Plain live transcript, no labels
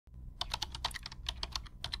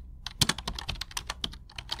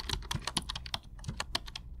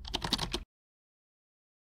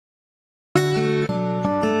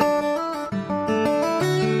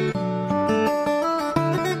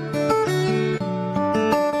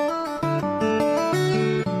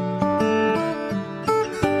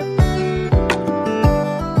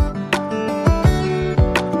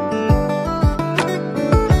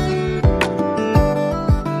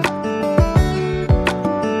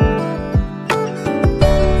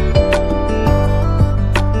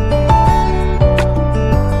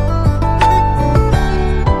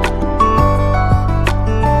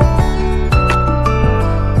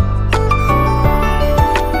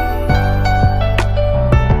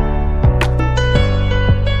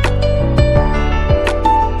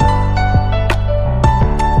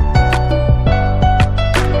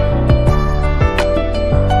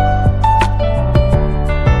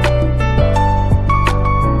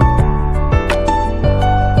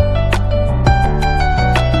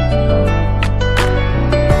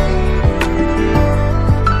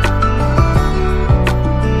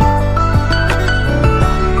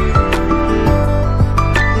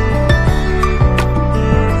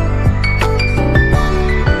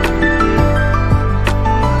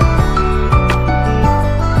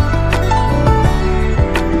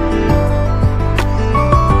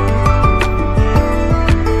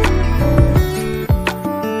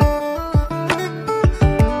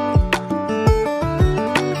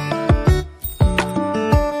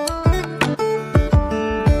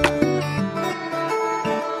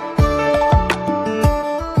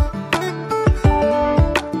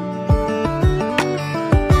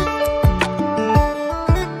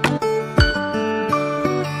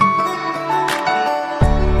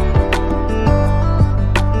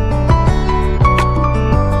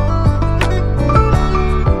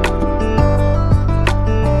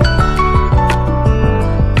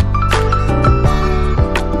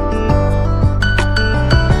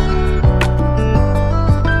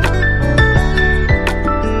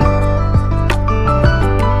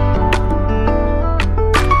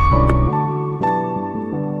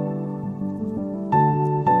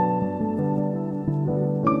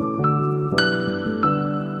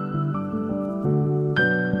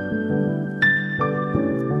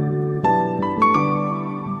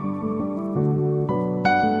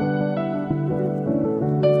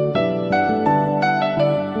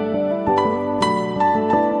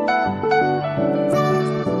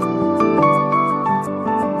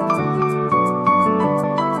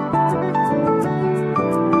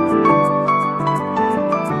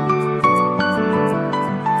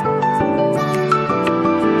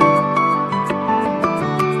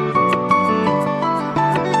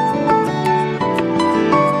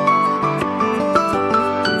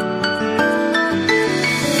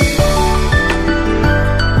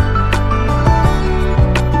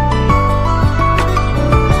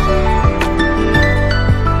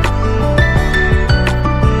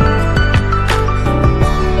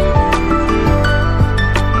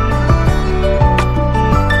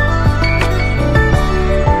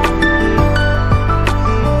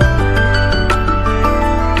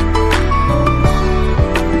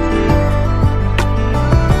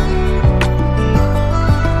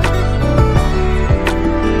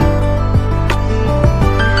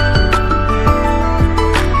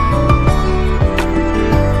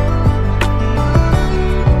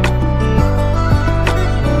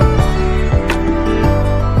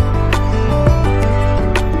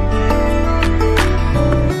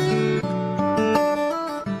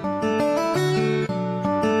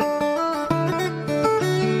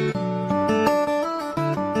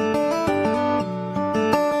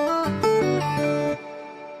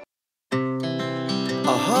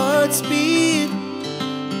hearts beat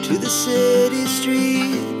to the city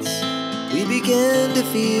streets. We began to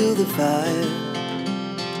feel the fire.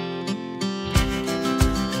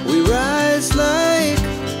 We rise like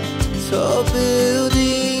tall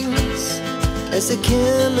buildings as the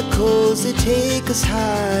chemicals, they take us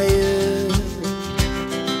higher.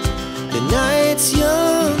 The night's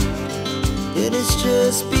young and it's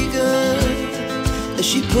just begun as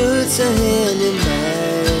she puts her hand in mine.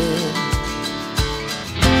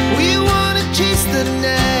 We wanna chase the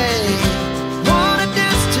night, wanna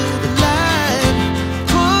dance to the light,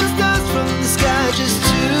 pull stars from the sky, just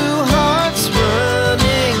two hearts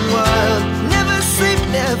running wild. Never sleep,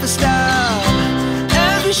 never stop,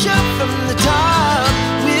 as we shout from the top.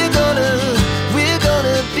 We're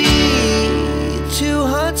gonna be two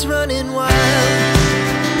hearts running wild.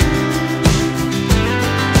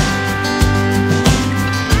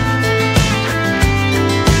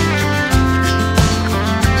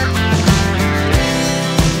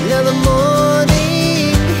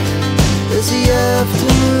 The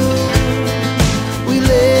afternoon, we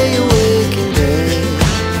lay awake in bed.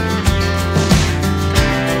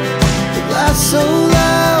 The laugh so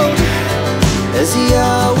loud as the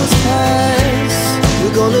hours pass.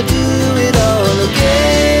 We're gonna do it all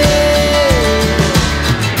again.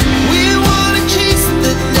 We wanna chase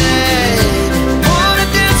the night, wanna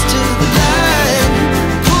dance to the light,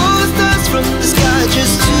 pull stars from the sky,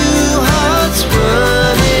 just